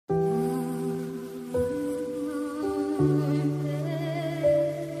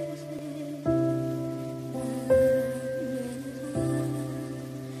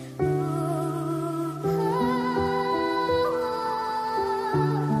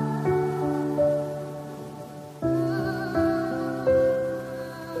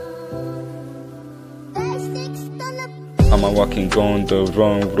I'm walking on the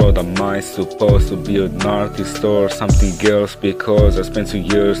wrong road. Am I supposed to be an artist or something else? Because I spent 2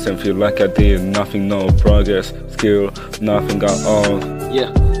 years and feel like I did nothing, no progress, skill, nothing at all.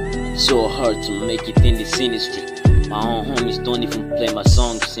 Yeah, so hard to make it in this industry. My own homies don't even play my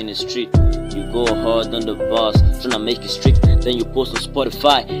songs in the street. You go hard on the bars, tryna make it strict. Then you post on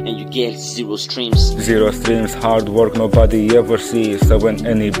Spotify and you get 0 streams. 0 streams, hard work nobody ever sees. So when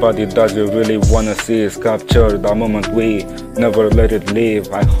anybody does, you really wanna see is capture the moment we never let it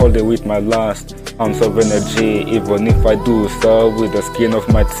leave. I hold it with my last ounce of energy, even if I do so with the skin of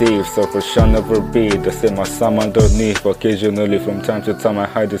my teeth. So for sure never be the same as some underneath. Occasionally from time to time I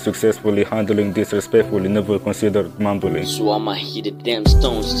hide it successfully, handling disrespectfully, never considered mumbling. So I'ma hit the damn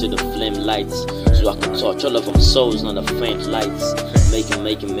stones to the flame lights, so I can touch all of them souls on the faint lights. Make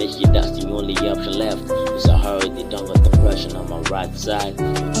it, that's the only option left. Cause I already done got the pressure on my right side.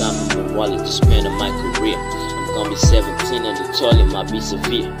 Time in my wallet to spend on my career. I'm gonna be 17 and the toilet might be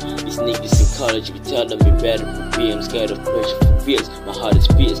severe. These niggas in college be telling me better prepare. I'm scared of pressure for fears, my heart is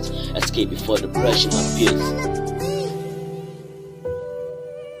pierced. Escape before the pressure my peers.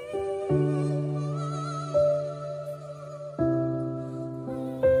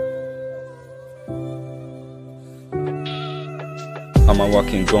 I'm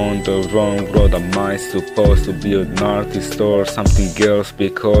walking on the wrong road. Am I supposed to be an artist or something else?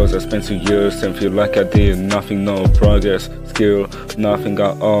 Because I spent 2 years and feel like I did nothing, no progress, skill, nothing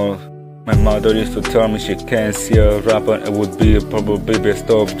at all. My mother used to tell me she can't see a rapper. It would be probably best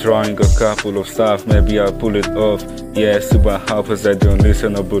off drawing a couple of stuff. Maybe I'll pull it off. Yeah, super happens I don't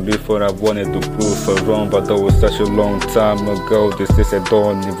listen or believe what I wanted to prove her wrong. But that was such a long time ago. This is I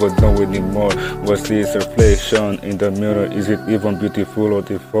don't even know anymore. What's this reflection in the mirror? Is it even beautiful or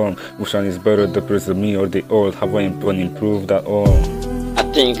deformed? Which one is better, the present me or the old? Have I improved at all? I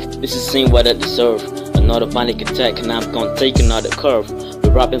think this is seeing what I deserve. Another panic attack and I'm gonna take another curve.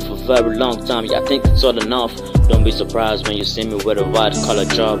 Been rapping for a very long time, yeah, I think it's all enough. Don't be surprised when you see me with a white collar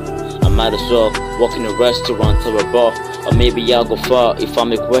job. I might as well walk in a restaurant or a bar. Or maybe I'll go far if I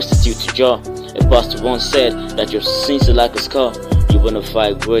make restitute to jaw. A pastor once said that your sins are like a scar. You wanna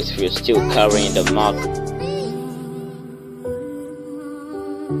fight grace if you're still carrying the mark.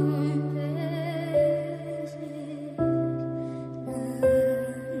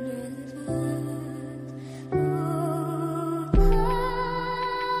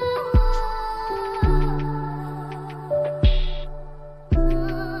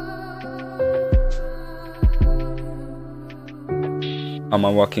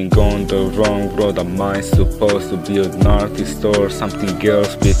 I'm walking on the wrong road. Am I supposed to be an artist or something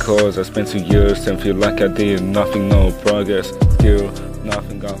else? Because I spent 2 years and feel like I did nothing, no progress, skill,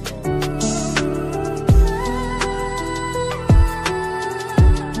 nothing at all.